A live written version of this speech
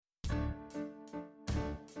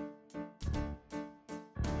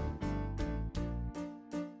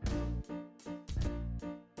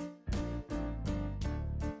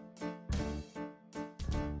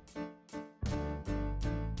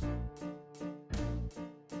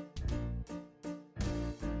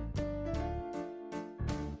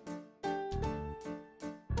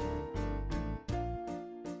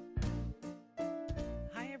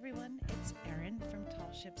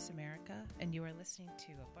Ships America, and you are listening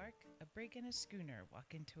to A Bark, a Brig, and a Schooner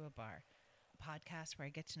Walk Into a Bar, a podcast where I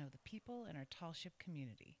get to know the people in our tall ship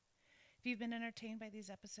community. If you've been entertained by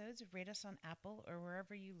these episodes, rate us on Apple or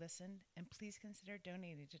wherever you listen, and please consider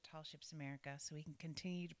donating to Tall Ships America so we can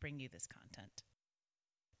continue to bring you this content.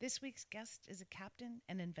 This week's guest is a captain,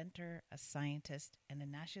 an inventor, a scientist, and a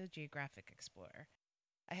National Geographic explorer.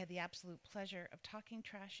 I had the absolute pleasure of talking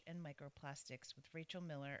trash and microplastics with Rachael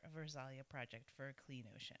Miller of Rozalia Project for a Clean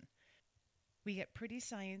Ocean. We get pretty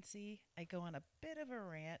sciencey, I go on a bit of a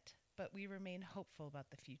rant, but we remain hopeful about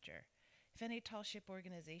the future. If any tall ship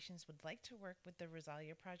organizations would like to work with the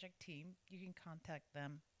Rozalia Project team, you can contact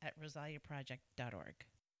them at rozaliaproject.org.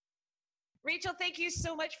 Rachael, thank you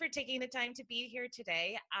so much for taking the time to be here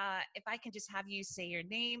today. If I can just have you say your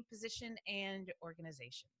name, position, and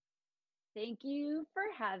organization. Thank you for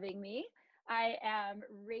having me. I am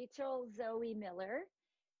Rachael Zoe Miller.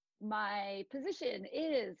 My position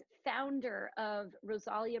is founder of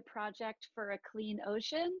Rozalia Project for a Clean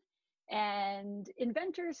Ocean and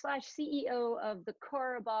inventor/CEO of the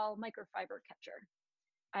Coraball microfiber catcher.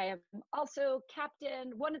 I am also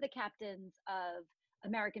one of the captains of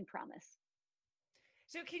American Promise.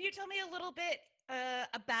 So can you tell me a little bit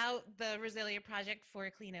about the Rozalia Project for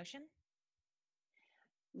a Clean Ocean?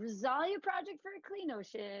 Rozalia Project for a Clean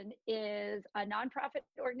Ocean is a nonprofit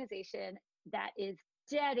organization that is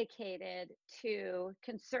dedicated to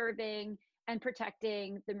conserving and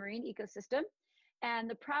protecting the marine ecosystem. And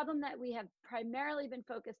the problem that we have primarily been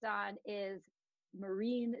focused on is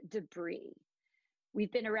marine debris.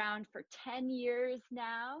 We've been around for 10 years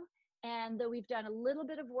now, and though we've done a little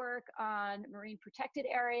bit of work on marine protected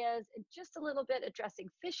areas and just a little bit addressing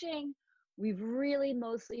fishing, we've really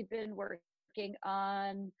mostly been working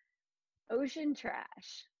on ocean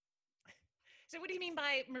trash. So what do you mean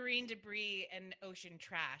by marine debris and ocean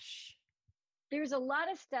trash? There's a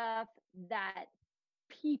lot of stuff that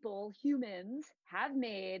humans have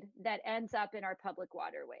made that ends up in our public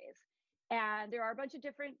waterways. And there are a bunch of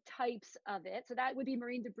different types of it. So that would be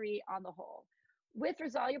marine debris on the whole. With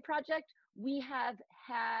Rozalia Project, we have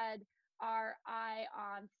had our eye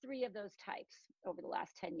on 3 of those types over the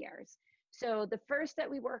last 10 years. So the first that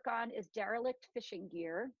we work on is derelict fishing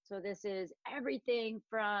gear. So this is everything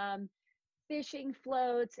from fishing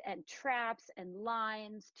floats and traps and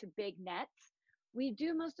lines to big nets. We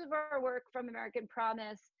do most of our work from American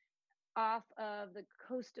Promise off of the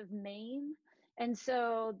coast of Maine. And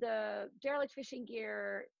so the derelict fishing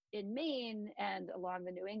gear in Maine and along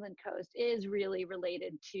the New England coast is really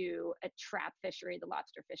related to a trap fishery, the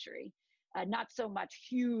lobster fishery. Not so much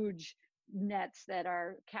huge nets that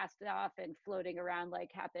are cast off and floating around like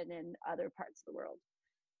happen in other parts of the world.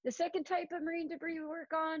 The second type of marine debris we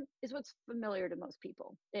work on is what's familiar to most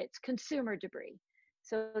people. It's consumer debris.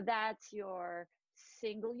 So that's your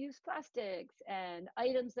single-use plastics and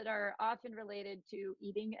items that are often related to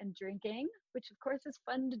eating and drinking, which of course is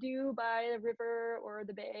fun to do by the river or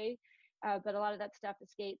the bay, but a lot of that stuff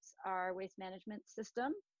escapes our waste management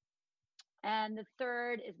system. And the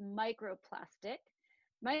third is microplastic.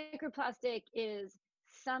 Microplastic is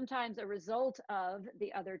sometimes a result of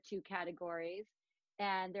the other 2 categories,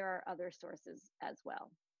 and there are other sources as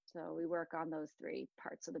well. So we work on those 3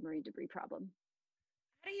 parts of the marine debris problem.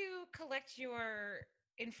 How do you collect your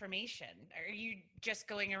information? Are you just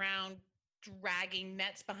going around dragging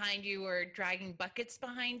nets behind you or dragging buckets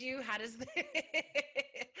behind you? How does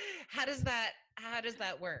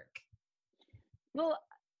that work? Well,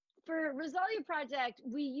 for Rozalia Project,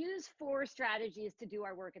 we use 4 strategies to do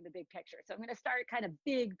our work in the big picture. So I'm going to start kind of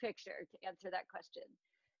big picture to answer that question.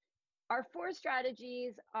 Our 4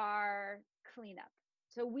 strategies are cleanup.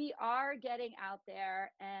 So we are getting out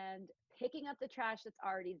there and picking up the trash that's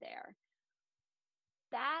already there.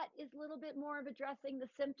 That is a little bit more of addressing the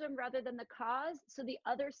symptom rather than the cause. So the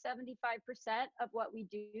other 75% of what we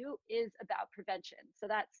do is about prevention. So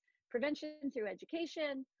that's prevention through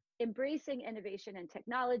education, embracing innovation and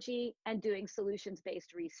technology, and doing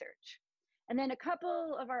solutions-based research. And then a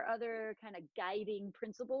couple of our other kind of guiding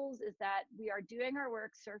principles is that we are doing our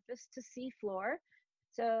work surface to sea floor.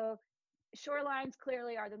 So shorelines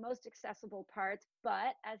clearly are the most accessible parts,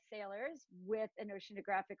 but as sailors with an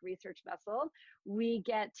oceanographic research vessel, we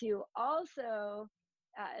get to also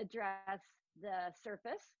address the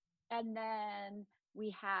surface. And then we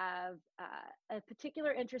have a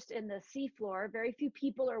particular interest in the seafloor. Very few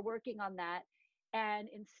people are working on that. And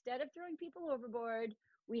instead of throwing people overboard,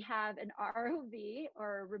 we have an ROV,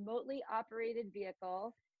 or remotely operated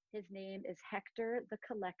vehicle. His name is Hector the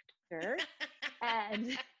Collector.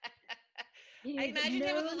 And I imagine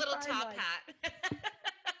him with a little top hat.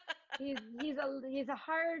 he's a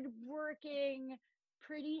hard-working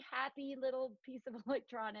pretty happy little piece of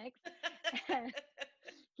electronics. And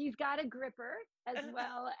he's got a gripper as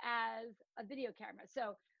well as a video camera.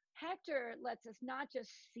 So Hector lets us not just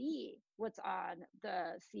see what's on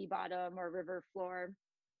the sea bottom or river floor,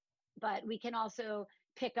 but we can also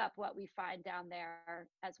pick up what we find down there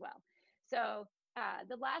as well. So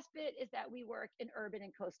the last bit is that we work in urban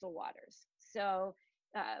and coastal waters. So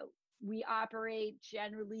we operate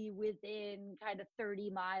generally within kind of 30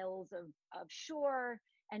 miles of shore.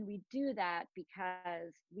 And we do that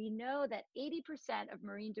because we know that 80% of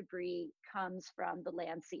marine debris comes from the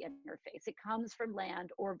land sea interface. It comes from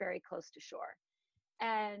land or very close to shore.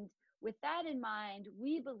 And with that in mind,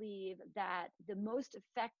 we believe that the most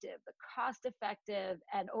effective, the cost effective,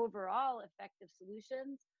 and overall effective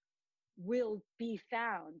solutions will be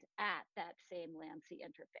found at that same land sea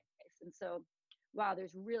interface. And so while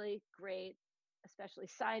there's really great, especially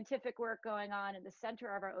scientific work going on in the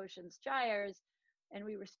center of our ocean's gyres, and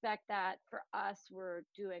we respect that, for us, we're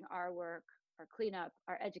doing our work, our cleanup,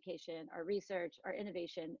 our education, our research, our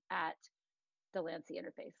innovation at the land sea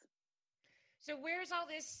interface. So where's all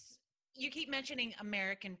this? You keep mentioning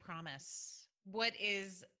American Promise. What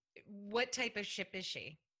type of ship is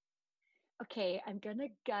she? Okay, I'm going to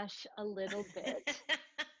gush a little bit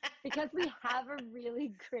because we have a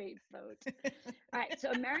really great boat. All right,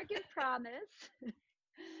 so American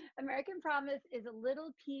Promise is a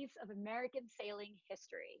little piece of American sailing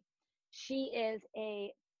history. She is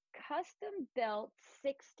a custom built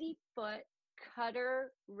 60-foot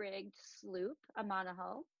cutter rigged sloop, a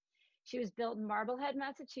monohull. She was built in Marblehead,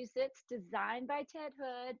 Massachusetts, designed by Ted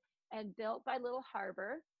Hood and built by Little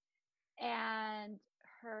Harbor. And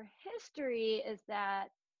her history is that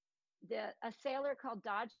a sailor called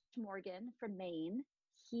Dodge Morgan from Maine,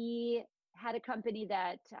 he had a company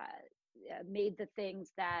that made the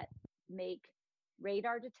things that make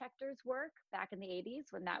radar detectors work back in the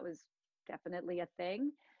 80s when that was definitely a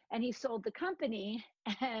thing. And he sold the company,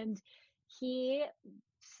 and he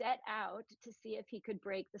set out to see if he could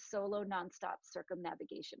break the solo nonstop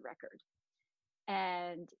circumnavigation record.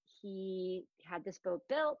 And he had this boat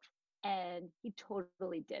built, and he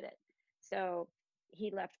totally did it. So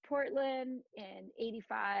he left Portland in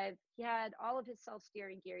 85. He had all of his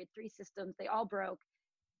self-steering gear. He had 3 systems. They all broke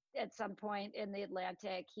at some point in the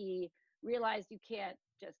Atlantic. He realized you can't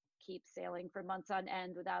just keep sailing for months on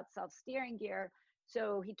end without self-steering gear.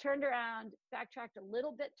 So he turned around, backtracked a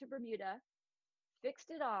little bit to Bermuda,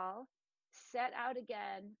 fixed it all, set out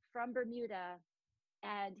again from Bermuda,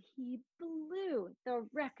 and he blew the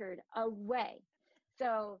record away.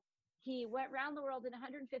 So he went around the world in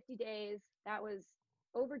 150 days. That was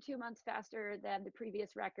over 2 months faster than the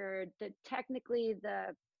previous record. Technically,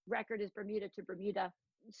 the record is Bermuda to Bermuda.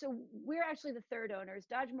 So we're actually the third owners.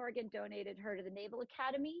 Dodge Morgan donated her to the Naval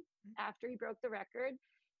Academy after he broke the record.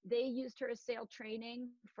 They used her as sail training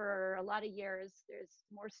for a lot of years. There's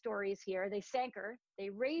more stories here. They sank her, they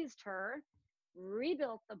raised her,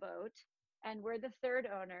 rebuilt the boat, and we're the third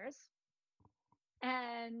owners.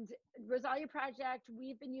 And Rozalia Project,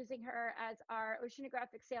 we've been using her as our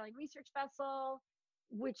oceanographic sailing research vessel,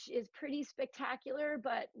 which is pretty spectacular.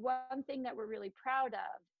 But one thing that we're really proud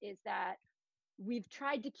of is that we've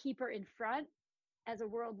tried to keep her in front as a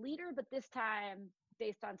world leader, but this time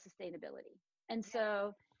based on sustainability. And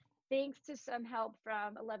so thanks to some help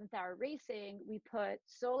from 11th Hour Racing, we put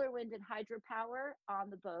solar, wind, and hydropower on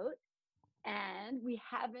the boat. And we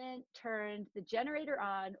haven't turned the generator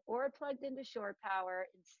on or plugged into shore power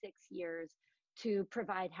in 6 years to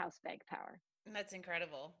provide house bank power. That's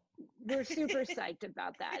incredible. We're super psyched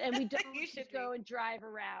about that. And we don't just go and drive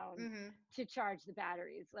around to charge the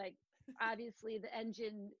batteries. Like, obviously, the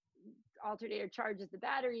engine alternator charges the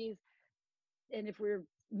batteries. And if we're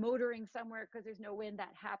motoring somewhere because there's no wind,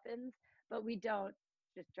 that happens. But we don't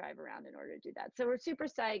just drive around in order to do that. So we're super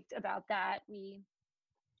psyched about that. We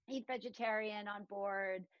eat vegetarian on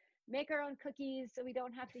board, make our own cookies so we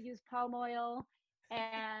don't have to use palm oil.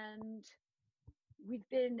 And we've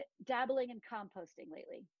been dabbling in composting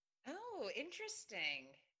lately. Oh, interesting.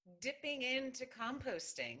 Dipping into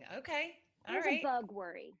composting. Okay. All There's right. a bug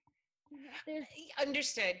worry.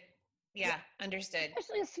 Understood. Yeah, understood.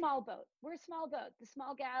 Especially a small boat. We're a small boat. The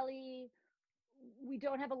small galley, we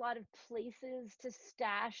don't have a lot of places to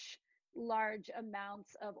stash large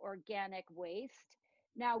amounts of organic waste.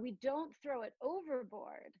 Now, we don't throw it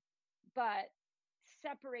overboard, but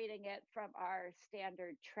separating it from our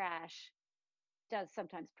standard trash does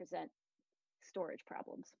sometimes present storage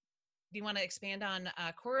problems. Do you want to expand on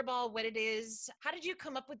Coraball, what it is? How did you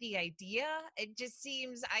come up with the idea? It just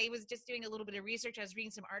seems, I was just doing a little bit of research. I was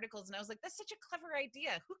reading some articles and I was like, that's such a clever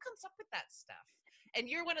idea. Who comes up with that stuff? And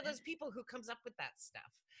you're one of those people who comes up with that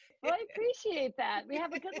stuff. Well, I appreciate that. We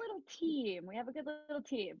have a good little team.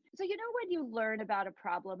 So, when you learn about a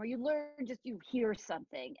problem or you hear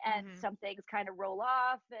something and some things kind of roll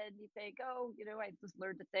off and you think, oh, I just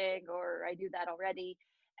learned a thing or I knew that already.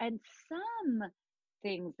 And some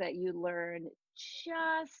things that you learn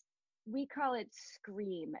we call it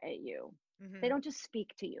scream at you. They don't just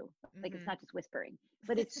speak to you. Like it's not just whispering,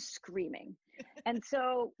 but it's screaming. And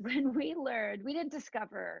so when we learned, we didn't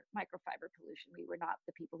discover microfiber pollution. We were not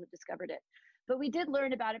the people who discovered it, but we did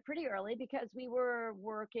learn about it pretty early because we were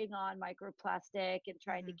working on microplastic and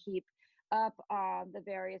trying to keep up on the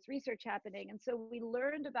various research happening. And so we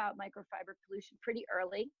learned about microfiber pollution pretty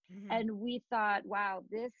early. And we thought, wow,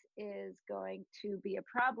 this is going to be a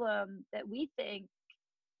problem that we think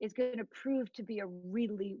is going to prove to be a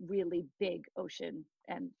really, really big ocean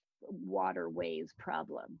and waterways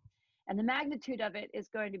problem. And the magnitude of it is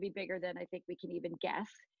going to be bigger than I think we can even guess.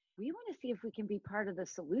 We want to see if we can be part of the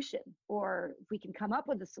solution or if we can come up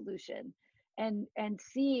with a solution and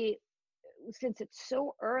see, since it's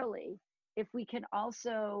so early, if we can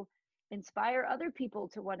also inspire other people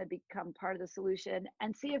to want to become part of the solution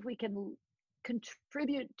and see if we can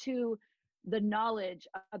contribute to the knowledge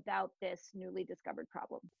about this newly discovered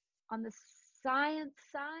problem. On the science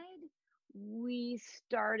side, we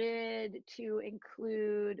started to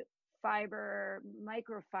include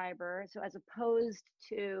microfiber. So as opposed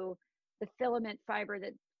to the filament fiber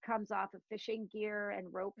that comes off of fishing gear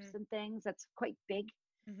and ropes and things, that's quite big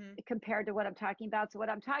compared to what I'm talking about. So what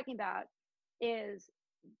I'm talking about is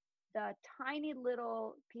the tiny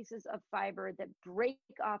little pieces of fiber that break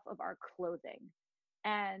off of our clothing.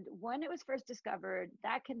 And when it was first discovered,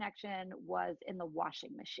 that connection was in the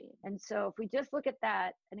washing machine. And so if we just look at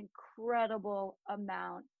that, an incredible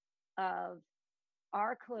amount of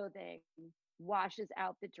our clothing washes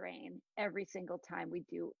out the drain every single time we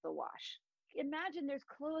do the wash. Imagine there's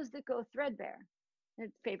clothes that go threadbare.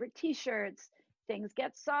 Favorite t-shirts, things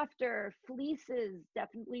get softer, fleeces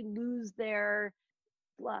definitely lose their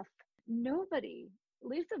fluff. Nobody,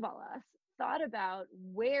 least of all us, thought about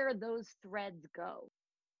where those threads go.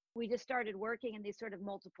 We just started working in these sort of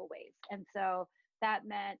multiple ways. And so that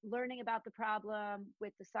meant learning about the problem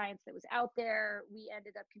with the science that was out there. We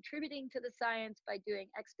ended up contributing to the science by doing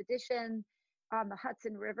expedition on the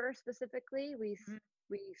Hudson River specifically. We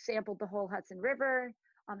sampled the whole Hudson River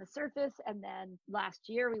on the surface. And then last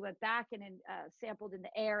year we went back and sampled in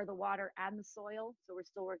the air, the water, and the soil. So we're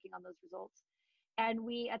still working on those results. And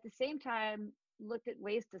we, at the same time, looked at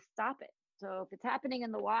ways to stop it. So if it's happening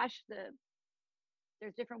in the wash,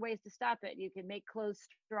 there's different ways to stop it. You can make clothes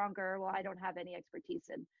stronger. Well, I don't have any expertise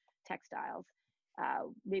in textiles.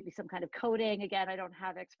 Maybe some kind of coating. Again, I don't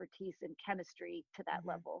have expertise in chemistry to that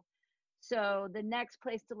level. So the next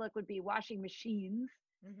place to look would be washing machines.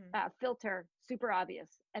 Filter, super obvious.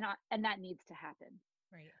 And that needs to happen.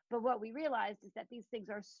 Right. But what we realized is that these things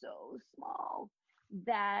are so small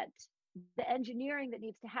that the engineering that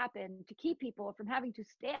needs to happen to keep people from having to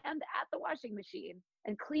stand at the washing machine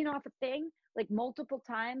and clean off a thing like multiple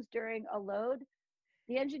times during a load,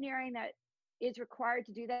 the engineering that is required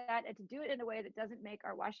to do that and to do it in a way that doesn't make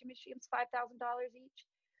our washing machines $5,000 each,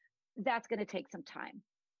 that's going to take some time.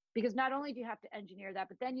 Because not only do you have to engineer that,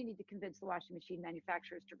 but then you need to convince the washing machine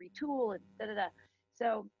manufacturers to retool and da-da-da.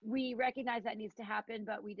 So we recognize that needs to happen,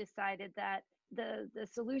 but we decided that the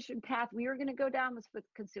solution path we were going to go down was with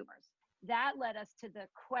consumers. That led us to the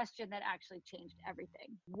question that actually changed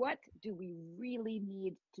everything. What do we really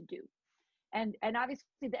need to do? And obviously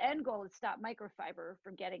the end goal is stop microfiber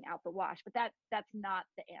from getting out the wash, but that's not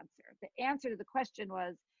the answer. The answer to the question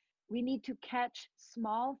was we need to catch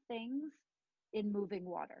small things in moving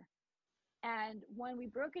water. And when we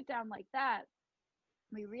broke it down like that,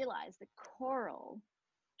 we realized that coral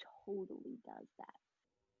totally does that.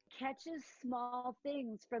 Catches small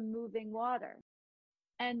things from moving water.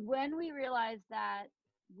 And when we realized that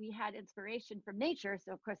we had inspiration from nature,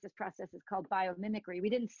 so of course this process is called biomimicry.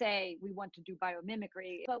 We didn't say we want to do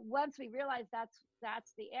biomimicry, but once we realized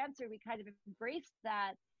that's the answer, we kind of embraced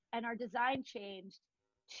that, and our design changed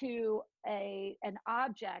to an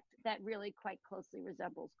object that really quite closely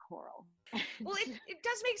resembles coral. Well, it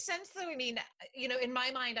does make sense though. I mean, in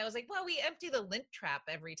my mind, I was like, well, we empty the lint trap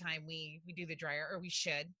every time we do the dryer, or we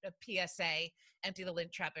should. A PSA, empty the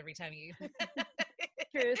lint trap every time you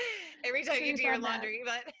Truth. every time you do your laundry.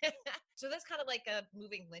 That. But so that's kind of like a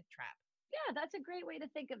moving lint trap. Yeah, that's a great way to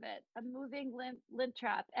think of it. A moving lint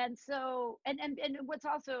trap. And so, and what's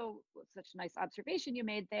also such a nice observation you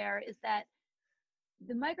made there is that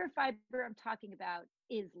the microfiber I'm talking about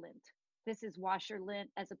is lint. This is washer lint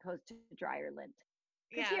as opposed to dryer lint.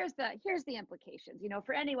 Because Yeah. here's the implications,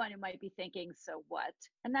 for anyone who might be thinking, so what?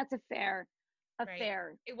 And that's a fair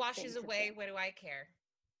Right. It washes thing to away. think. What do I care?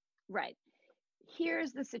 Right.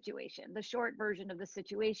 Here's the situation. The short version of the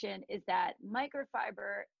situation is that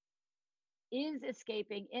microfiber is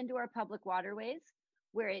escaping into our public waterways,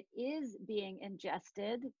 where it is being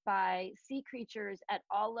ingested by sea creatures at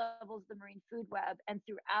all levels of the marine food web and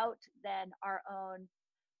throughout then our own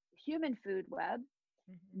human food web.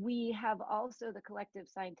 Mm-hmm. We have also, the collective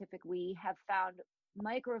scientific we have found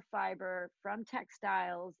microfiber from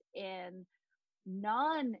textiles in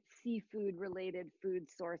non-seafood related food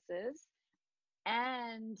sources.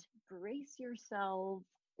 And brace yourselves,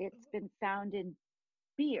 it's been found in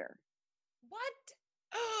beer. What?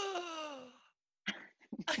 Oh.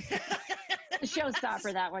 The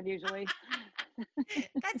showstopper, that one usually.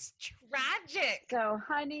 That's tragic. So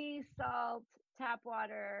honey, salt, tap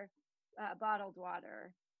water, bottled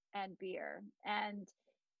water, and beer. And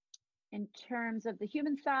in terms of the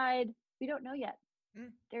human side, we don't know yet.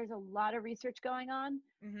 There's a lot of research going on,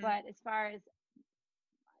 but as far as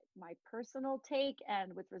my personal take,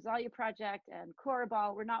 and with Rozalia Project and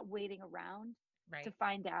Coraball, we're not waiting around to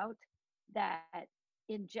find out that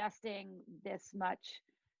ingesting this much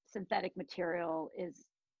synthetic material is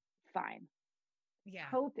fine. Yeah.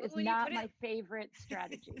 Hope is not my favorite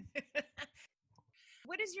strategy.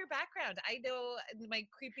 What is your background? I know my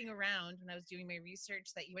creeping around when I was doing my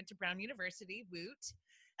research that you went to Brown University, woot.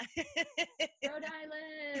 Rhode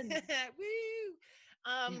Island. Woo.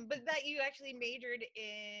 But that you actually majored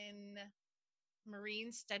in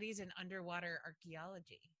marine studies and underwater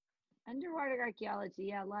archaeology. Underwater archaeology,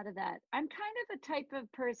 yeah, a lot of that. I'm kind of a type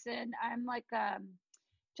of person. I'm like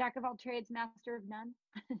jack of all trades, master of none.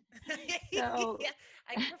 So yeah,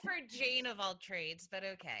 I prefer Jane of all trades, but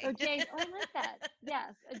okay. Oh, Jane. Oh, I like that.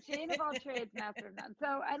 Yes, a Jane of all trades, master of none.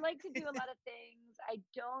 So I like to do a lot of things. I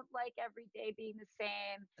don't like every day being the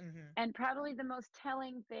same. And probably the most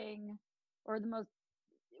telling thing, or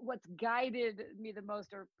what's guided me the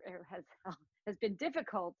most, or has been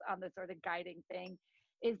difficult on the sort of guiding thing,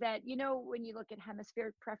 is that, when you look at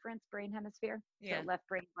hemisphere preference, brain hemisphere, so left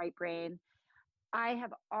brain, right brain, I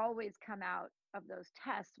have always come out of those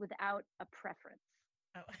tests without a preference.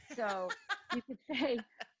 Oh. So you could say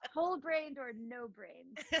whole brained or no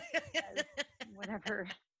brain,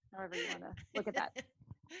 however you want to look at that.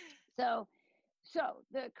 So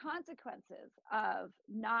the consequences of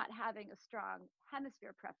not having a strong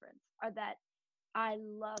hemisphere preference are that I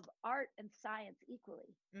love art and science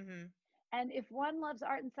equally. And if one loves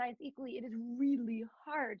art and science equally, it is really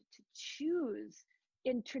hard to choose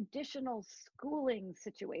in traditional schooling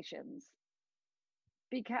situations,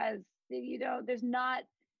 because there's not,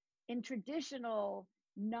 in traditional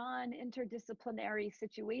non-interdisciplinary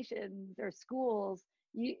situations or schools,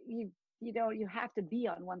 you have to be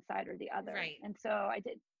on one side or the other. Right. And so I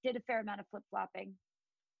did a fair amount of flip-flopping,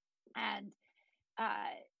 and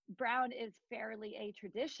Brown is fairly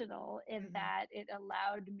atraditional in that it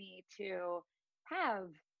allowed me to have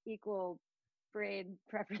equal brain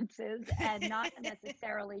preferences and not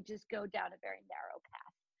necessarily just go down a very narrow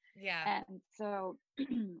path. Yeah. And so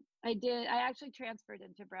I actually transferred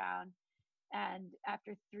into Brown, and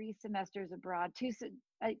after 3 semesters abroad,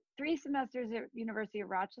 3 semesters at University of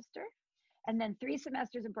Rochester, and then 3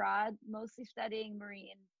 semesters abroad, mostly studying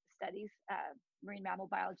marine studies, marine mammal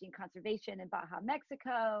biology and conservation in Baja,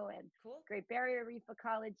 Mexico, and Great Barrier Reef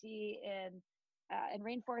ecology and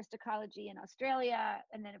rainforest ecology in Australia,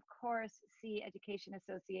 and then of course Sea Education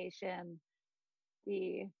Association,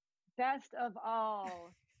 the best of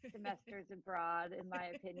all semesters abroad, in my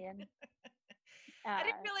opinion. I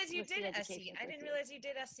didn't realize you did SCA. I didn't realize you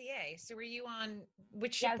did SCA. So were you on,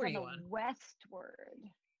 which ship were you on?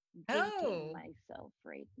 Westward. Dating myself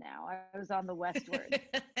right now. I was on the Westward.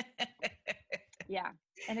 Yeah,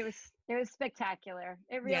 and it was spectacular.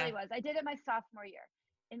 It really was. I did it my sophomore year.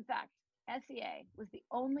 In fact, SEA was the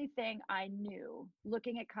only thing I knew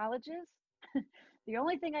looking at colleges. The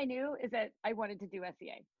only thing I knew is that I wanted to do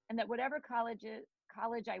SEA, and that whatever college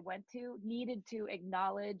I went to needed to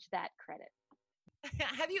acknowledge that credit.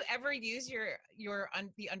 Have you ever used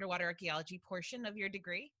the underwater archaeology portion of your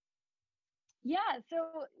degree? Yeah,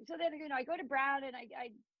 so then I go to Brown, and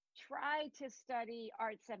I try to study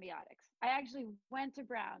art semiotics. I actually went to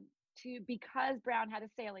Brown because Brown had a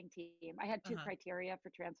sailing team. I had 2 criteria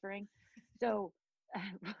for transferring. So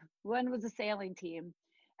one was a sailing team,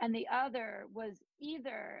 and the other was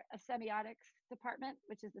either a semiotics department,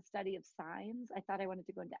 which is the study of signs. I thought I wanted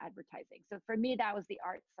to go into advertising. So for me, that was the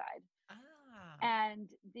art side. And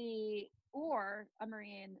or a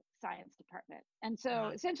marine science department. And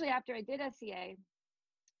so essentially after I did SCA,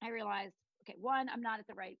 I realized, okay, one, I'm not at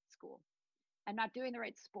the right school. I'm not doing the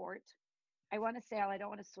right sport. I want to sail. I don't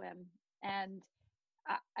want to swim. And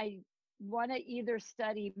I want to either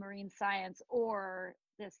study marine science or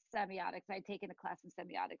this semiotics. I'd taken a class in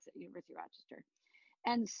semiotics at University of Rochester.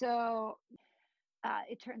 And so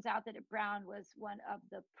it turns out that at Brown was one of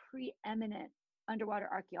the preeminent underwater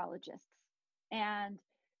archaeologists. And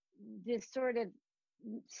this sort of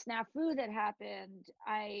snafu that happened,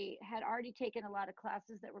 I had already taken a lot of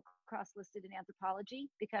classes that were cross-listed in anthropology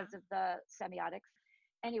because of the semiotics.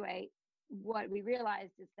 Anyway, what we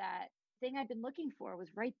realized is that thing I've been looking for was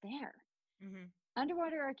right there. Mm-hmm.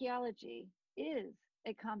 Underwater archaeology is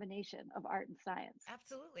a combination of art and science.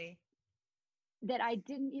 Absolutely. That I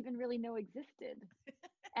didn't even really know existed.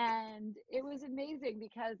 And it was amazing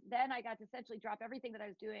because then I got to essentially drop everything that I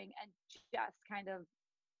was doing and just kind of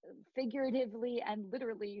figuratively and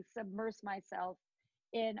literally submerse myself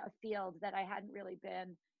in a field that I hadn't really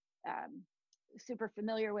been super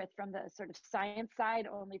familiar with from the sort of science side,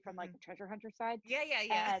 only from like the treasure hunter side. Yeah.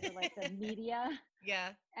 And like the media.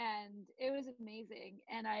 Yeah. And it was amazing.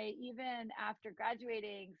 And I, even after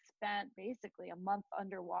graduating, spent basically a month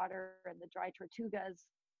underwater in the dry tortugas,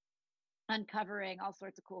 uncovering all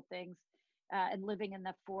sorts of cool things, and living in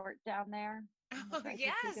the fort down there. Oh,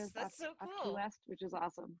 yes, that's so cool. Off Key West, which is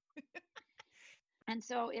awesome. And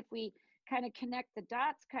so if we kind of connect the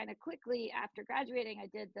dots kind of quickly, after graduating, I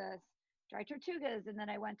did the dry tortugas, and then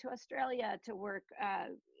I went to Australia to work.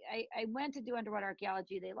 I went to do underwater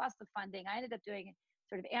archaeology. They lost the funding. I ended up doing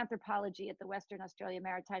sort of anthropology at the Western Australia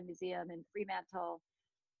Maritime Museum in Fremantle.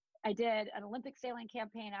 I did an Olympic sailing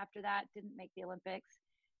campaign after that, didn't make the Olympics,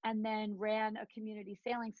 and then ran a community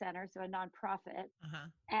sailing center, so a nonprofit. Uh-huh.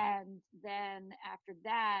 And then after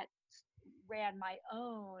that, ran my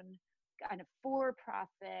own kind of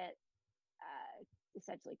for-profit,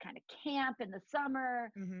 essentially kind of camp in the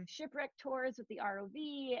summer, shipwreck tours with the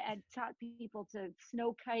ROV, and taught people to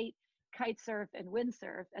snow kite, kite surf, and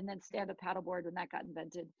windsurf, and then stand-up paddleboard when that got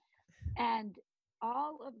invented. And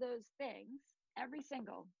all of those things, every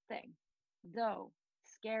single thing, though,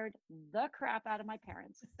 scared the crap out of my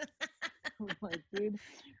parents. Like, dude,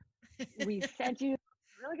 we sent you to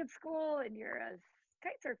a really good school and you're a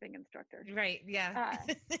kite surfing instructor. Right. Yeah.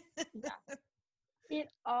 Yeah. It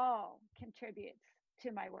all contributes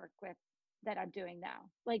to my work that I'm doing now.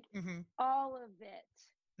 Like all of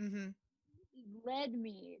it led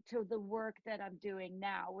me to the work that I'm doing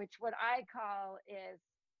now, which what I call is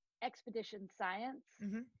expedition science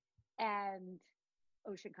and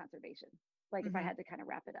ocean conservation. Like if I had to kind of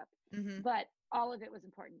wrap it up. But all of it was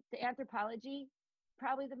important. The anthropology,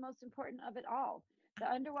 probably the most important of it all. The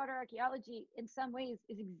underwater archaeology, in some ways,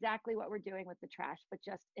 is exactly what we're doing with the trash, but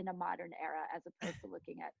just in a modern era, as opposed to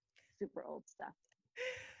looking at super old stuff.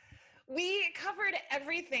 We covered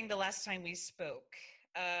everything the last time we spoke,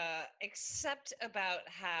 except about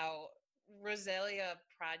how Rozalia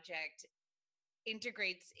project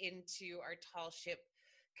integrates into our tall ship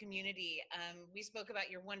community. We spoke about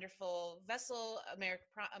your wonderful vessel,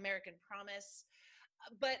 American Promise,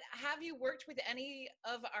 but have you worked with any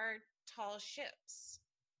of our tall ships?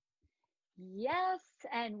 Yes,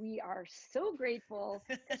 and we are so grateful,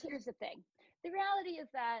 because here's the thing. The reality is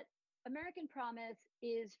that American Promise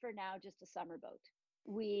is for now just a summer boat.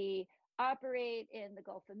 We operate in the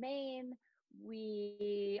Gulf of Maine.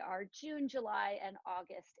 We are June, July, and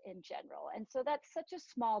August in general. And so that's such a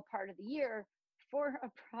small part of the year for a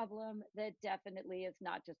problem that definitely is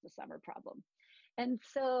not just a summer problem. And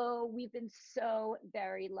so we've been so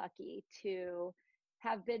very lucky to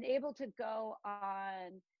have been able to go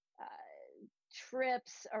on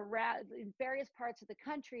trips around in various parts of the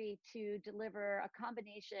country to deliver a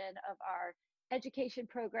combination of our education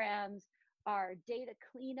programs, our data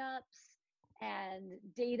cleanups, and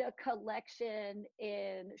data collection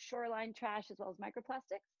in shoreline trash as well as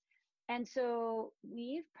microplastics. And so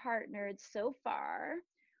we've partnered so far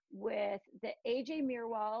with the AJ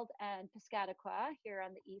Meerwald and Piscataqua here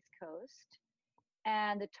on the East Coast,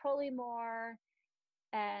 and the Tollymore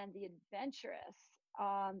and the Adventurous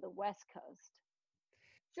on the West Coast.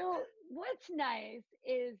 So what's nice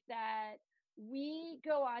is that we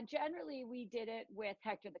go on, generally we did it with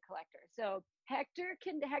Hector the Collector. So Hector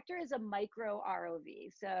is a micro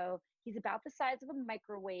ROV. So he's about the size of a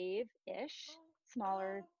microwave-ish,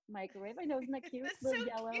 smaller microwave. I know, isn't that cute? That's little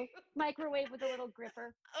so yellow cute. Microwave with a little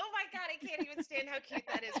gripper. Oh my God, I can't even stand how cute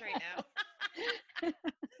that is right now.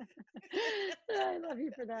 I love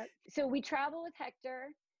you for that. So we travel with Hector,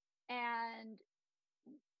 and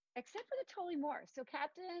except for the Tollymore. So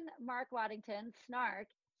Captain Mark Waddington, Snark,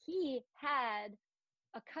 he had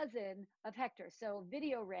a cousin of Hector. So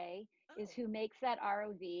Video Ray is Oh, who makes that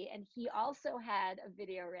ROV, and he oh, also had a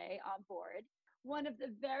Video Ray on board. One of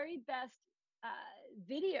the very best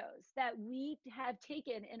videos that we have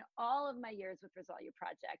taken in all of my years with Rozalia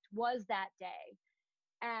Project was that day.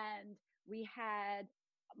 And we had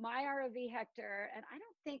my ROV Hector, and I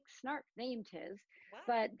don't think Snark named his, wow.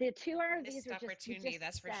 but the two ROVs Missed were just, we opportunity, just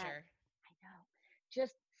that's for sat. sure. I know,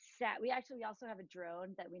 just sat. We also have a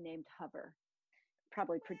drone that we named Hover.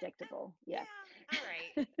 Probably predictable. Yeah. Yeah. All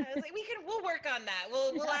right. I was like, we'll work on that.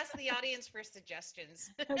 We'll ask the audience for suggestions.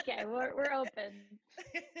 Okay, we're open.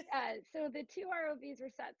 So the two ROVs were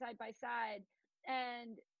sat side by side,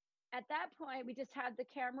 and at that point, we just had the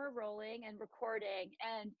camera rolling and recording,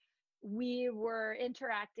 and we were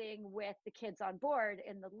interacting with the kids on board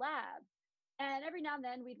in the lab. And every now and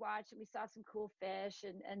then we'd watch and we saw some cool fish,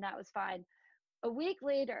 and that was fine. A week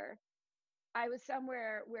later, I was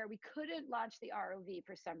somewhere where we couldn't launch the ROV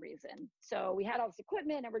for some reason. So we had all this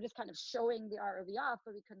equipment and we're just kind of showing the ROV off,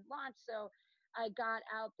 but we couldn't launch. So I got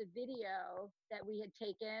out the video that we had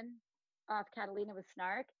taken off Catalina with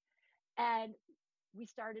Snark, and we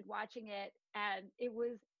started watching it, and it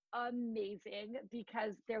was amazing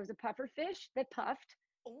because there was a puffer fish that puffed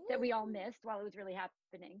that we all Ooh. missed while it was really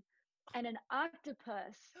happening, and an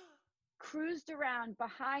octopus cruised around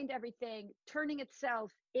behind everything, turning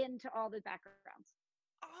itself into all the backgrounds.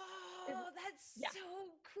 It, Oh, that's yeah, so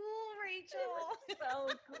cool, it was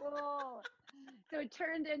Rachel. so cool. So it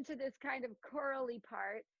turned into this kind of corally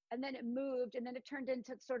part, and then it moved, and then it turned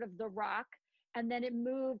into sort of the rock, and then it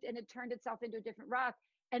moved and it turned itself into a different rock.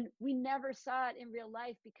 And we never saw it in real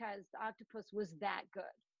life because the octopus was that good.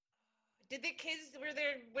 Did the kids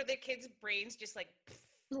were their kids' brains just like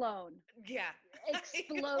Blown. yeah.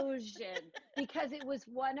 Explosion, because it was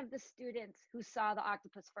one of the students who saw the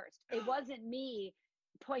octopus first. It wasn't me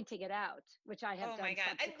pointing it out, which I have Oh my done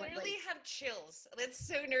God. I literally subsequently. have chills. That's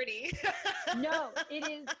so nerdy. No, it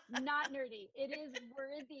is not nerdy. It is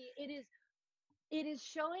worthy. It is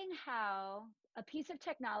showing how a piece of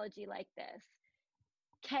technology like this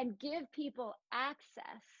can give people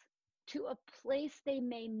access to a place they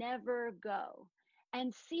may never go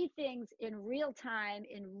and see things in real time,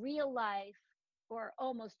 in real life, or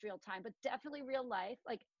almost real time, but definitely real life.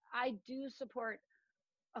 Like, I do support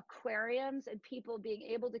aquariums and people being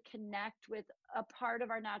able to connect with a part of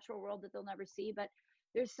our natural world that they'll never see. But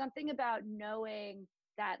there's something about knowing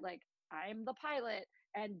that, like, I'm the pilot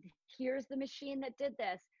and here's the machine that did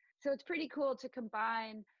this. So it's pretty cool to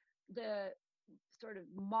combine the sort of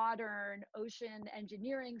modern ocean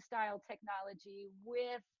engineering style technology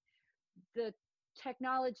with the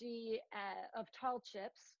technology of tall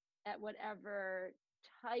chips at whatever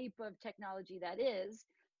type of technology that is.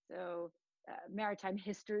 So maritime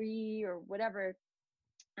history or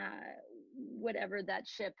uh, whatever that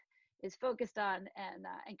ship is focused on,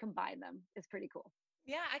 and combine them is pretty cool.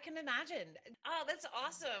 Yeah, I can imagine. Oh, that's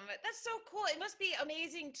awesome. That's so cool. It must be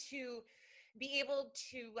amazing to be able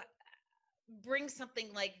to bring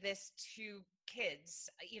something like this to kids.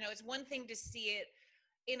 It's one thing to see it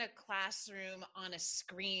in a classroom on a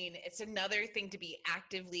screen. It's another thing to be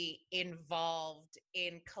actively involved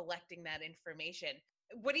in collecting that information.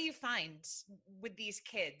 What do you find with these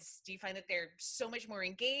kids? Do you find that they're so much more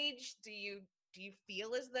engaged? Do you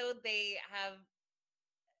feel as though they have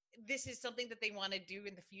this is something that they want to do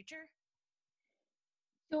in the future?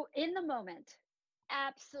 So in the moment,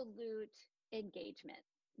 absolute engagement.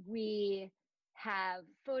 We have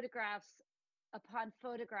photographs upon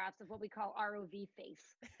photographs of what we call ROV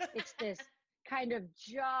face. It's this kind of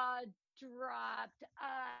jaw dropped,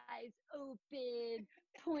 eyes open,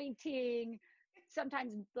 pointing.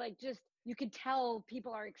 Sometimes, like, just you can tell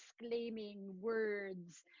people are exclaiming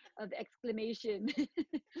words of exclamation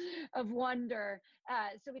of wonder.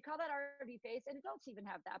 So we call that ROV face, and adults even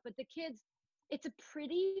have that. But the kids, it's a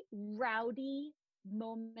pretty rowdy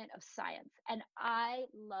moment of science. And I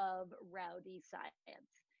love rowdy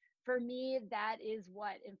science. For me, that is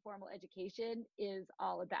what informal education is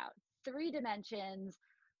all about. 3 dimensions,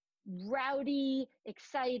 rowdy,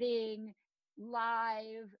 exciting,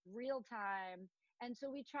 live, real time. And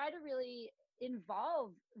so we try to really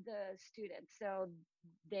involve the students. So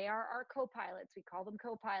they are our co-pilots. We call them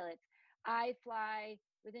co-pilots. I fly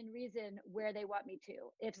within reason where they want me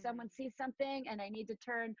to. If someone sees something and I need to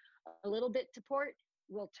turn a little bit to port,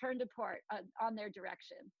 we'll turn to port on their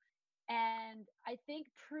direction. And I think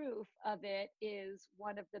proof of it is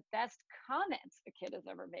one of the best comments a kid has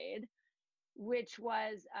ever made, which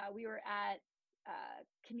was we were at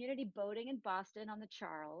community boating in Boston on the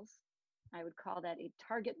Charles. I would call that a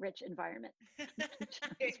target rich environment.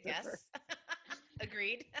 Yes.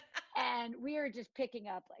 Agreed. And we are just picking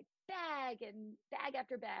up like bag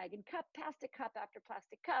after bag and plastic cup after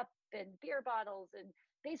plastic cup and beer bottles and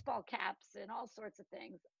baseball caps and all sorts of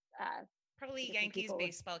things. Probably Different Yankees people.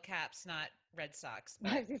 baseball caps, not Red Sox. I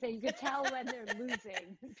But was gonna say, you could tell when they're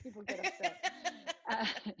losing. People get upset. Uh,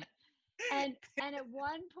 and at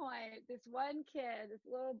one point, this one kid, this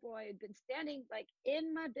little boy, had been standing like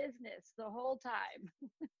in my business the whole time.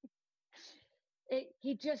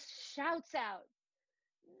 He just shouts out,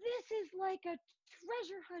 "This is like a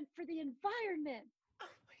treasure hunt for the environment."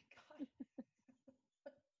 oh my god!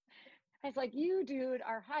 I was like, "You, dude,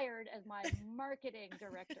 are hired as my marketing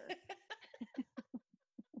director."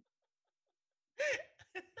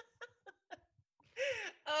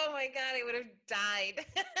 Oh my god! I would have died.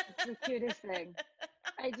 It's the cutest thing.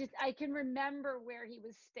 I can remember where he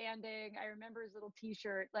was standing. I remember his little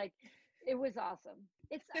t-shirt. Like, it was awesome.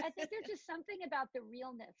 I think there's just something about the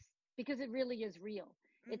realness, because it really is real.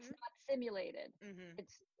 It's Mm-hmm. not simulated. Mm-hmm.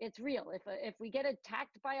 It's real. If we get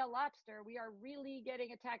attacked by a lobster, we are really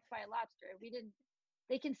getting attacked by a lobster.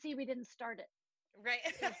 They can see we didn't start it. Right.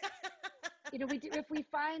 If we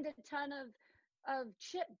find a ton of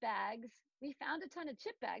chip bags, we found a ton of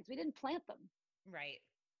chip bags. We didn't plant them. Right.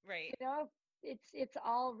 Right. It's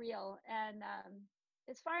all real. And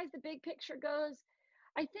as far as the big picture goes,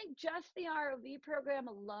 I think just the ROV program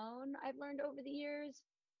alone, I've learned over the years,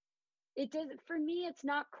 it doesn't, for me, it's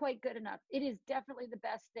not quite good enough. It is definitely the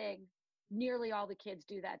best thing nearly all the kids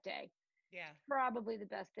do that day. Yeah. Probably the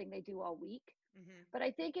best thing they do all week. Mm-hmm. But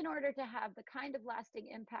I think in order to have the kind of lasting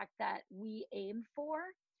impact that we aim for,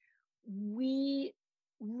 we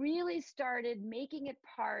really started making it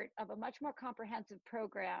part of a much more comprehensive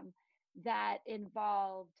program that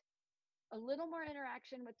involved a little more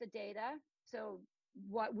interaction with the data. So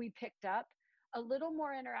what we picked up, a little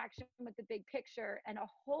more interaction with the big picture, and a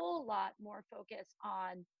whole lot more focus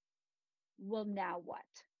on, well, now what?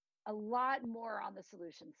 A lot more on the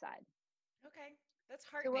solution side. Okay. That's So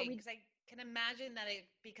what heartening we because I can imagine that it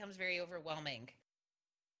becomes very overwhelming.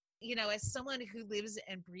 You know, as someone who lives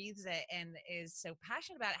and breathes it and is so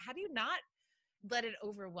passionate about it, how do you not let it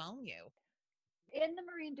overwhelm you? in the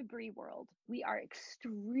marine debris world, we are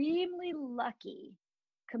extremely lucky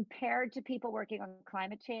compared to people working on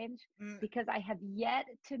climate change, Mm. because I have yet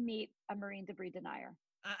to meet a marine debris denier.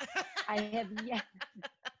 I have yet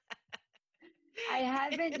I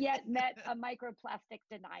haven't yet met a microplastic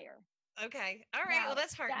denier. Okay. All right. Well, Now,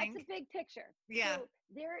 that's that's heartening. a big picture. Yeah. So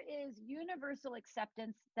there is universal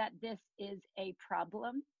acceptance that this is a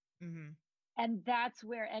problem. Mm-hmm. And that's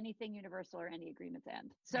where anything universal or any agreements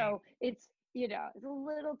end. So Right. it's a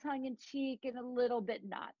little tongue in cheek and a little bit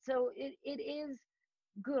not. So it is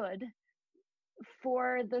good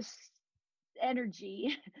for the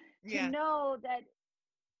energy to Yeah. know that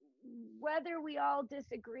whether we all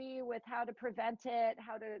disagree with how to prevent it,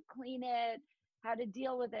 how to clean it, how to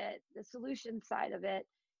deal with it, the solution side of it,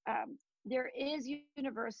 there is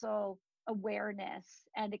universal awareness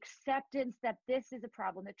and acceptance that this is a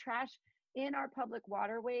problem. The trash in our public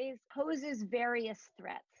waterways poses various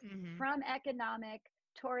threats, Mm-hmm. from economic,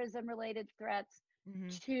 tourism related threats Mm-hmm.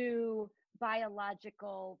 to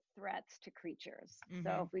biological threats to creatures. Mm-hmm.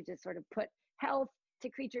 So if we just sort of put health to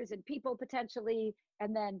creatures and people potentially,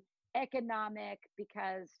 and then economic,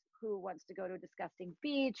 because who wants to go to a disgusting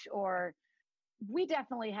beach? Or we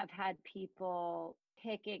definitely have had people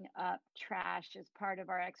picking up trash as part of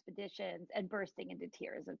our expeditions and bursting into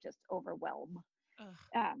tears of just overwhelm. Ugh.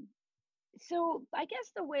 Um, so I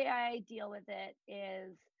guess the way I deal with it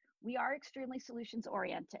is, we are extremely solutions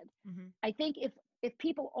oriented. Mm-hmm. I think if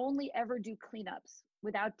people only ever do cleanups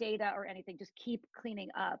without data or anything, just keep cleaning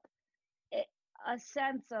up, a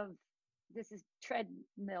sense of this is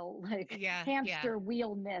treadmill, like Yeah. Yeah. hamster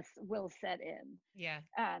wheelness will set in. Yeah.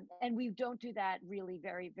 And we don't do that really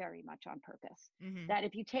very, very much on purpose. Mm-hmm. That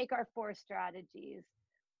if you take our 4 strategies,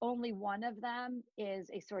 only one of them is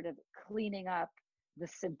a sort of cleaning up the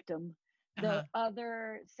symptom. The Uh-huh.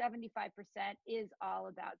 other 75% is all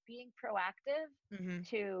about being proactive Mm-hmm.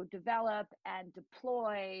 to develop and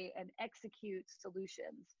deploy and execute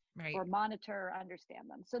solutions, Right. or monitor, understand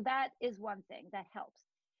them. So that is one thing that helps.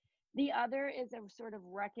 The other is a sort of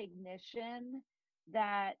recognition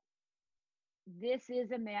that this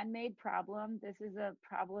is a man-made problem. This is a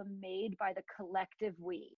problem made by the collective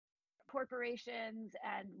we. Corporations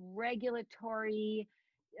and regulatory,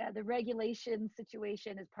 the regulation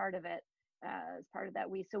situation is part of it, as part of that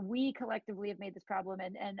we. So we collectively have made this problem.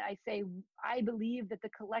 And I say, I believe that the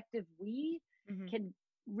collective we Mm-hmm. can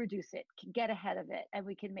reduce it, can get ahead of it, and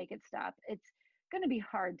we can make it stop. It's going to be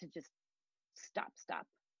hard to just stop.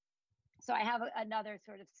 So I have another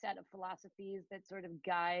sort of set of philosophies that sort of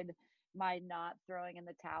guide my not throwing in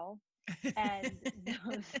the towel. And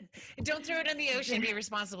those, Don't throw it in the ocean. Be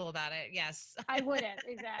responsible about it. Yes. I wouldn't,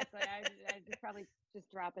 exactly. I'd probably just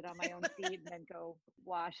drop it on my own feet and then go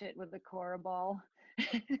wash it with a Cora ball.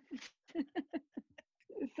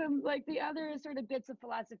 Some like the other sort of bits of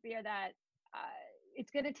philosophy are that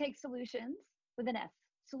it's going to take solutions with an S,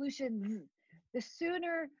 solutions. The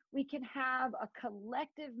sooner we can have a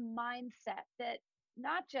collective mindset that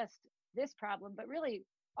not just this problem, but really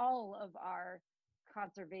all of our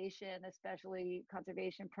conservation, especially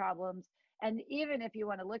conservation problems, and even if you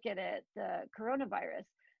want to look at it, the coronavirus,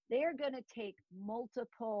 they are going to take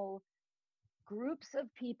multiple groups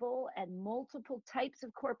of people and multiple types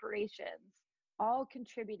of corporations all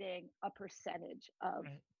contributing a percentage of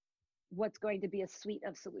Right. what's going to be a suite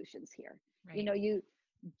of solutions here. Right. You know, you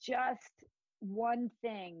just one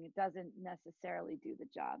thing doesn't necessarily do the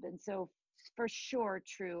job. And so for sure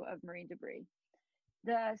true of marine debris.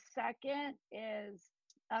 The second is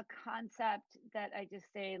a concept that I just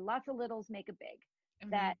say lots of littles make a big,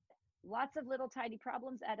 that lots of little tiny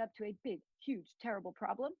problems add up to a big, huge, terrible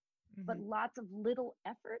problem, but lots of little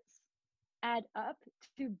efforts add up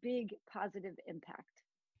to big positive impact.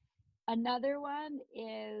 Another one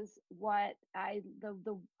is what I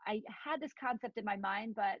had this concept in my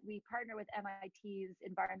mind, but we partner with MIT's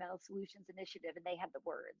Environmental Solutions Initiative, and they have the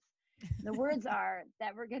words. The words are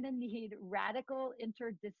that we're going to need radical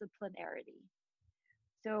interdisciplinarity.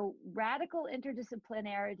 So radical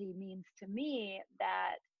interdisciplinarity means to me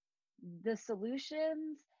that the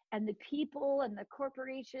solutions and the people and the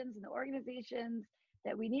corporations and the organizations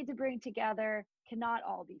that we need to bring together cannot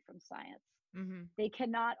all be from science. They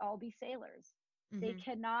cannot all be sailors. They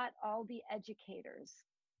cannot all be educators.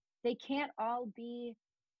 They can't all be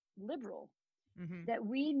liberal. That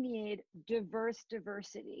we need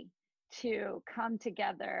diversity to come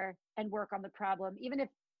together and work on the problem, even if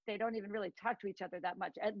they don't even really talk to each other that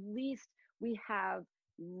much. At least we have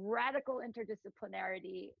radical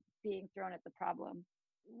interdisciplinarity being thrown at the problem.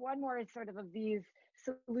 One more is sort of these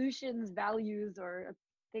solutions, values, or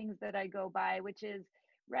things that I go by, which is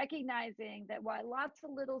recognizing that while lots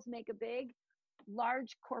of littles make a big,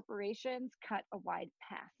 large corporations cut a wide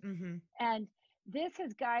path. And this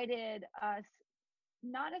has guided us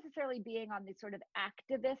not necessarily being on the sort of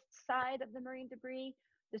activist side of the marine debris,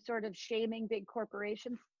 the sort of shaming big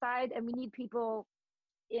corporation side, and we need people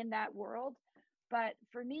in that world. But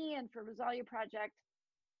for me and for Rozalia Project,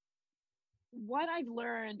 what I've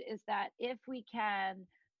learned is that if we can,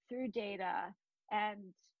 through data and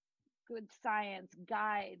good science,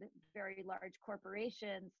 guide very large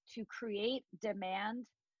corporations to create demand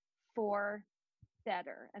for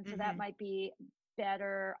better. And so that might be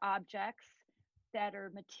better objects,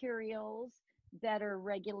 better materials, better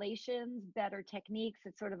regulations, better techniques.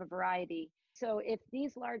 It's sort of a variety. So if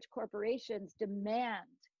these large corporations demand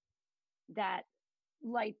that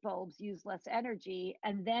light bulbs use less energy,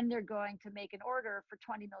 and then they're going to make an order for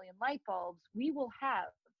 20 million light bulbs, we will have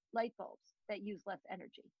light bulbs that use less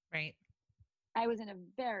energy. Right. I was in a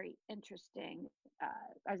very interesting,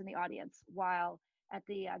 I was in the audience while at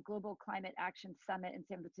the Global Climate Action Summit in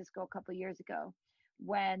San Francisco a couple of years ago,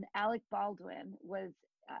 when Alec Baldwin was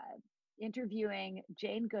interviewing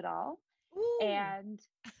Jane Goodall. Ooh. And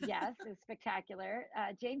yes, it was spectacular.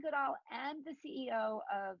 Jane Goodall and the CEO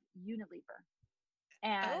of Unilever.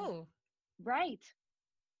 And right,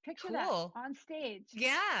 picture cool. that on stage.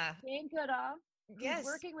 Yeah. Jane Goodall, who's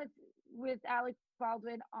working with Alec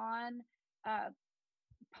Baldwin on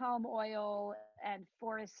palm oil and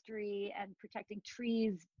forestry and protecting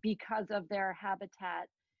trees because of their habitat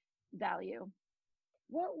value.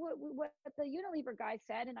 What the Unilever guy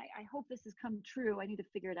said, and I hope this has come true, I need to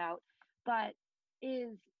figure it out, but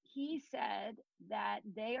is he said that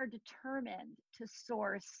they are determined to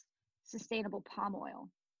source sustainable palm oil.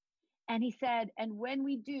 And he said, and when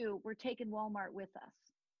we do, we're taking Walmart with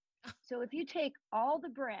us. So if you take all the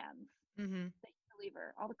brands, that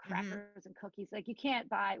Unilever, all the crackers and cookies, like you can't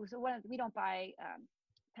buy, so we don't buy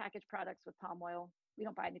packaged products with palm oil. We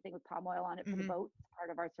don't buy anything with palm oil on it for the boat. It's part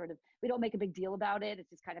of our sort of, we don't make a big deal about it. It's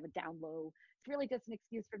just kind of a down low. It's really just an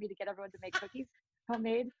excuse for me to get everyone to make cookies,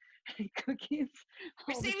 homemade cookies.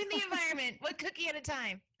 We're saving the environment, one cookie at a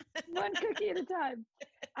time. One cookie at a time.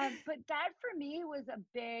 But that for me was a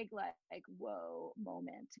big, like, whoa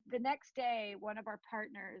moment. The next day, one of our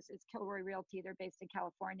partners is Kilroy Realty. They're based in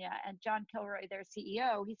California. And John Kilroy, their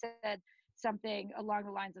CEO, he said something along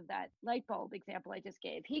the lines of that light bulb example I just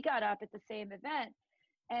gave. He got up at the same event,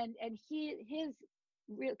 and his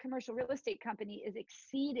commercial real estate company is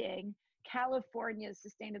exceeding California's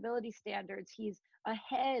sustainability standards. He's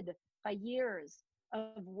ahead by years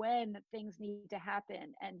of when things need to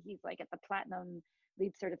happen. And he's like at the platinum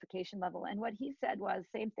lead certification level. And what he said was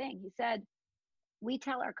same thing. He said, we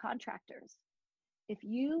tell our contractors, if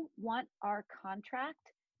you want our contract,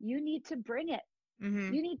 you need to bring it.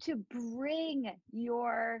 Mm-hmm. You need to bring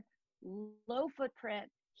your low footprint.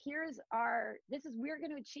 We're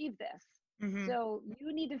going to achieve this. Mm-hmm. So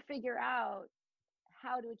you need to figure out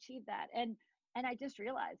how to achieve that. And I just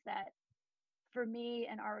realized that for me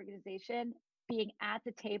and our organization, being at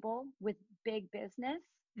the table with big business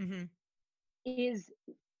Mm-hmm. is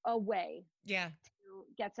a way Yeah. to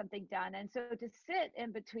get something done. And so to sit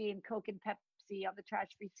in between Coke and Pepsi on the Trash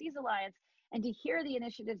Free Seas Alliance and to hear the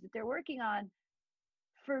initiatives that they're working on,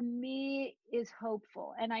 for me is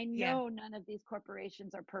hopeful. And I know none of these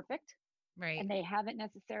corporations are perfect, right, and they haven't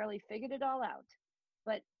necessarily figured it all out.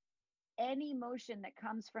 But any motion that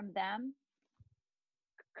comes from them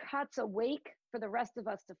cuts a wake for the rest of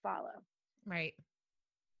us to follow. right.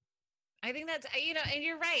 I think that's, and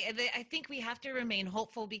you're right. I think we have to remain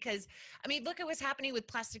hopeful because, I mean, look at what's happening with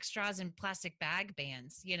plastic straws and plastic bag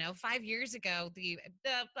bans. 5 years ago,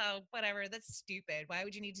 whatever, that's stupid. Why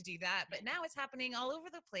would you need to do that? But now it's happening all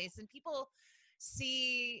over the place, and people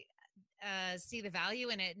see the value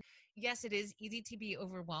in it. Yes, it is easy to be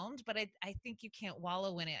overwhelmed, but I think you can't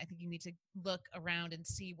wallow in it. I think you need to look around and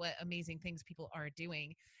see what amazing things people are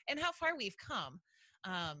doing and how far we've come.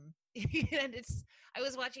 And I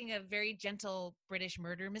was watching a very gentle British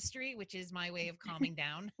murder mystery, which is my way of calming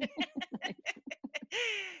down. So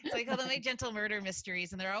I call them my gentle murder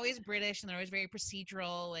mysteries, and they're always British and they're always very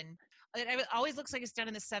procedural, and it always looks like it's done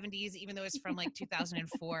in the 70s, even though it's from like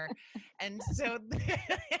 2004. And so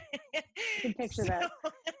I can picture that.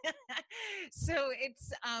 So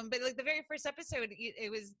it's but like the very first episode, it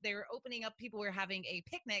was, they were opening up, people were having a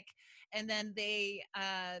picnic, and then they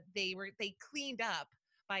cleaned up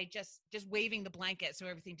by just waving the blanket, so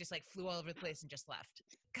everything just like flew all over the place and just left.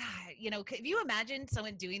 God, if you imagine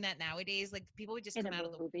someone doing that nowadays, like people would just come out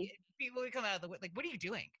of the like, what are you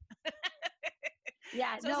doing?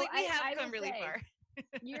 Yeah, so no, I was like, we have I come really far.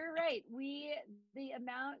 You're right. The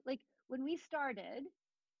amount, like when we started,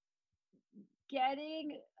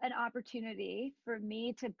 getting an opportunity for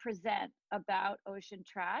me to present about ocean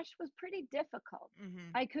trash was pretty difficult.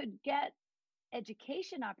 Mm-hmm. I could get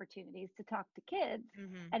education opportunities to talk to kids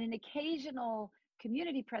Mm-hmm. and an occasional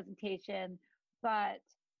community presentation, but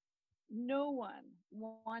no one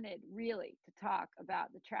wanted really to talk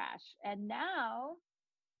about the trash. And now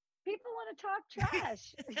people want to talk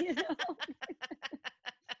trash.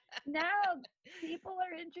 Now people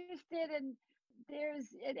are interested in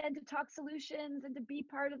and to talk solutions and to be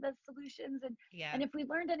part of the solutions. And if we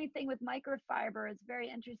learned anything with microfiber, it's very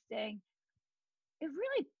interesting. It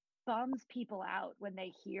really bums people out when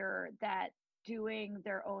they hear that doing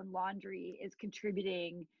their own laundry is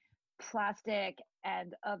contributing plastic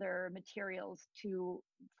and other materials to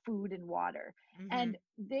food and water. Mm-hmm. And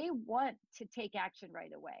they want to take action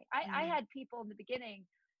right away. I had people in the beginning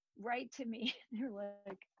write to me, they're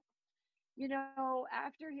like,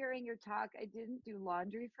 after hearing your talk, I didn't do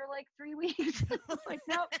laundry for like 3 weeks. Like,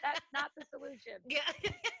 nope, that's not the solution. Yeah.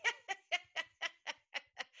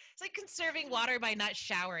 It's like conserving water by not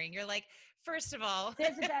showering. You're like, first of all,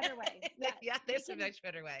 there's a better way. Yeah, there's a much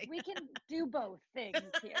better way. We can do both things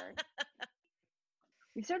here.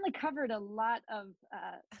 We've certainly covered a lot of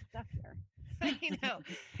stuff here. I know.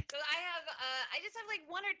 So I just have like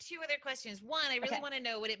one or two other questions. One, I really want to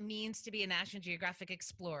know what it means to be a National Geographic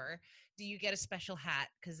Explorer. Do you get a special hat?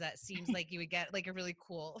 Because that seems like you would get like a really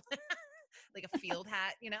cool, like a field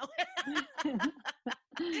hat,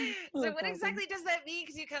 So what exactly does that mean?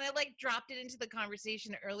 Because you kind of like dropped it into the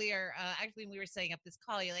conversation earlier. Actually, when we were setting up this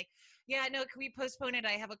call, you're like, yeah, no, can we postpone it?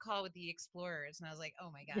 I have a call with the Explorers. And I was like,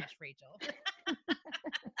 oh my gosh, Rachel. I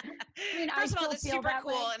mean, First of all, it's super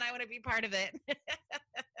cool and I want to be part of it.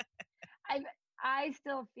 I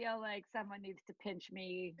still feel like someone needs to pinch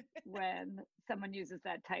me when someone uses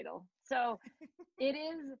that title. So it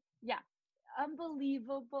is,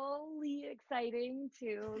 unbelievably exciting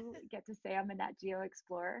to get to say I'm a Nat Geo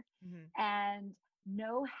Explorer. Mm-hmm. And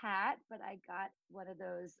no hat, but I got one of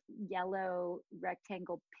those yellow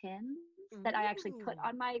rectangle pins that I actually put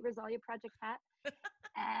on my Rozalia project hat,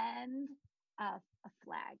 and a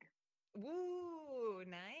flag. Ooh,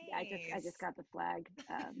 nice. Yeah, I just got the flag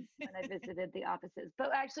when I visited the offices.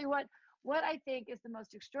 But actually, what I think is the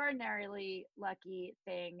most extraordinarily lucky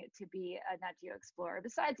thing to be a Nat Geo Explorer,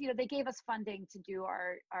 besides, they gave us funding to do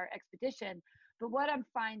our expedition. But what I'm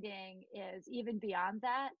finding is even beyond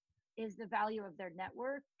that is the value of their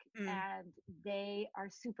network, and they are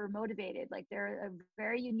super motivated. Like they're a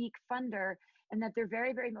very unique funder, and that they're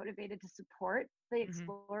very, very motivated to support the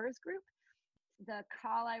Explorers group. The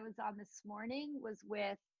call I was on this morning was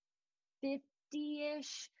with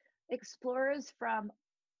 50-ish explorers from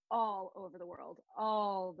all over the world,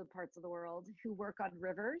 all the parts of the world, who work on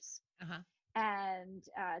rivers. And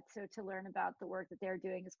so to learn about the work that they're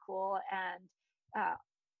doing is cool.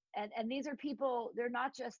 And these are people, they're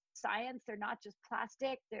not just science, they're not just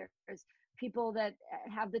plastic. There's people that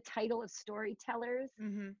have the title of storytellers,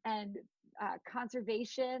 and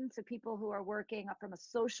conservation. So people who are working from a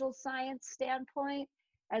social science standpoint,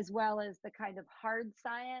 as well as the kind of hard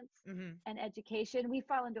science and education. We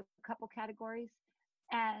fall into a couple categories.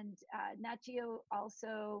 And Nat Geo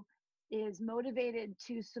also is motivated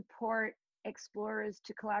to support explorers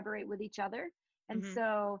to collaborate with each other. And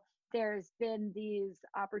so there's been these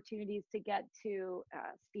opportunities to get to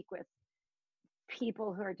speak with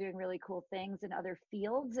people who are doing really cool things in other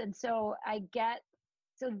fields. And so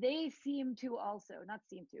they seem to also,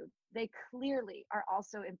 they clearly are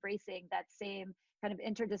also embracing that same kind of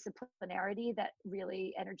interdisciplinarity that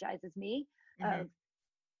really energizes me, of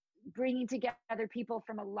bringing together people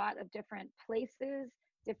from a lot of different places,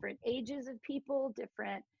 different ages of people,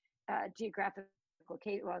 different geographical,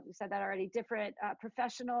 well, we said that already, different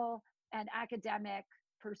professional and academic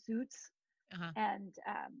pursuits. And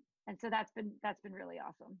so that's been really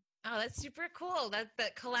awesome. Oh, that's super cool.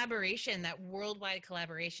 That collaboration, that worldwide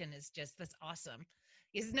collaboration that's awesome.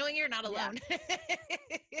 Is knowing you're not alone.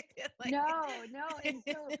 No. And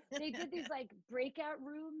so they did these like breakout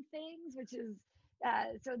room things, which is,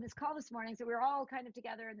 so this call this morning, so we were all kind of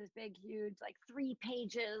together in this big, huge, like 3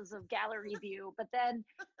 pages of gallery view, but then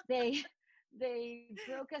they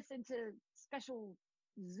broke us into special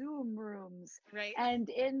Zoom rooms. Right. And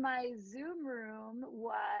in my Zoom room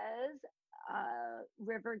was a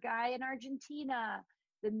river guy in Argentina,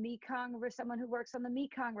 the Mekong River, someone who works on the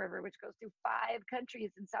Mekong River, which goes through 5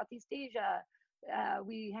 countries in Southeast Asia.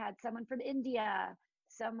 We had someone from India,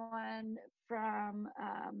 someone from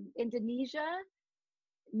Indonesia,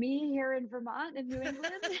 me here in Vermont in New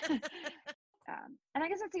England. And I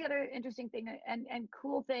guess that's the other interesting thing and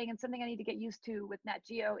cool thing, and something I need to get used to with Nat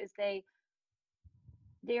Geo, is they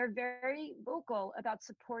are very vocal about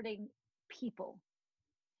supporting people.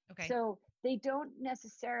 Okay. So they don't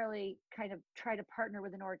necessarily kind of try to partner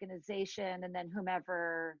with an organization and then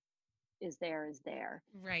whomever is there is there.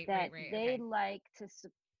 Right. They like to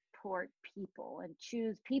support people and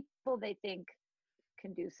choose people they think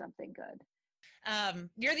can do something good.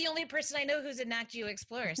 You're the only person I know who's a Nat Geo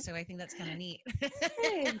explorer, so I think that's kind of neat.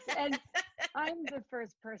 Thanks. And I'm the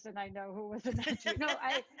first person I know who was a Nat Geo. No,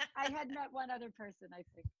 I had met one other person, I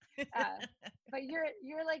think. But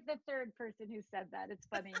you're like the third person who said that. It's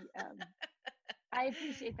funny. I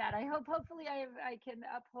appreciate that. Hopefully I can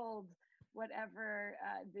uphold whatever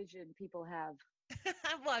vision people have.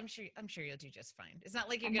 Well, I'm sure you'll do just fine. It's not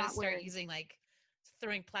like you're going to start using like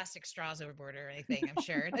throwing plastic straws overboard or anything. I'm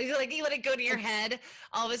sure. Like you let it go to your head,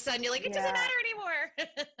 all of a sudden you're like, it doesn't matter anymore.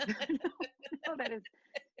 No, that is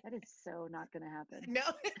so not going to happen. No,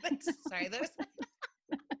 sorry,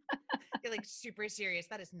 you're like super serious.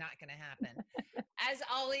 That is not going to happen. As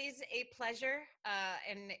always, a pleasure.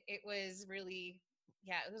 And it was really,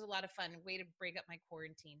 it was a lot of fun. Way to break up my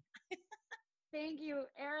quarantine. Thank you,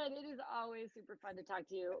 Erin. It is always super fun to talk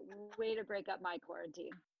to you. Way to break up my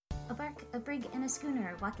quarantine. A Bark, a Brig, and a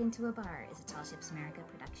Schooner Walk Into a Bar is a Tall Ships America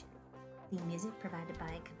production. Theme music provided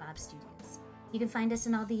by Kebab Studios. You can find us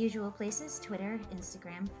in all the usual places: Twitter,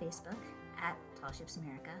 Instagram, Facebook, at Tall Ships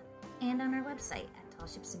America, and on our website at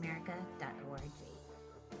tallshipsamerica.org.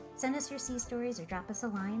 Send us your sea stories or drop us a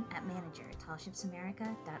line at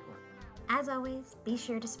manager@tallshipsamerica.org. As always, be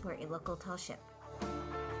sure to support your local tall ship.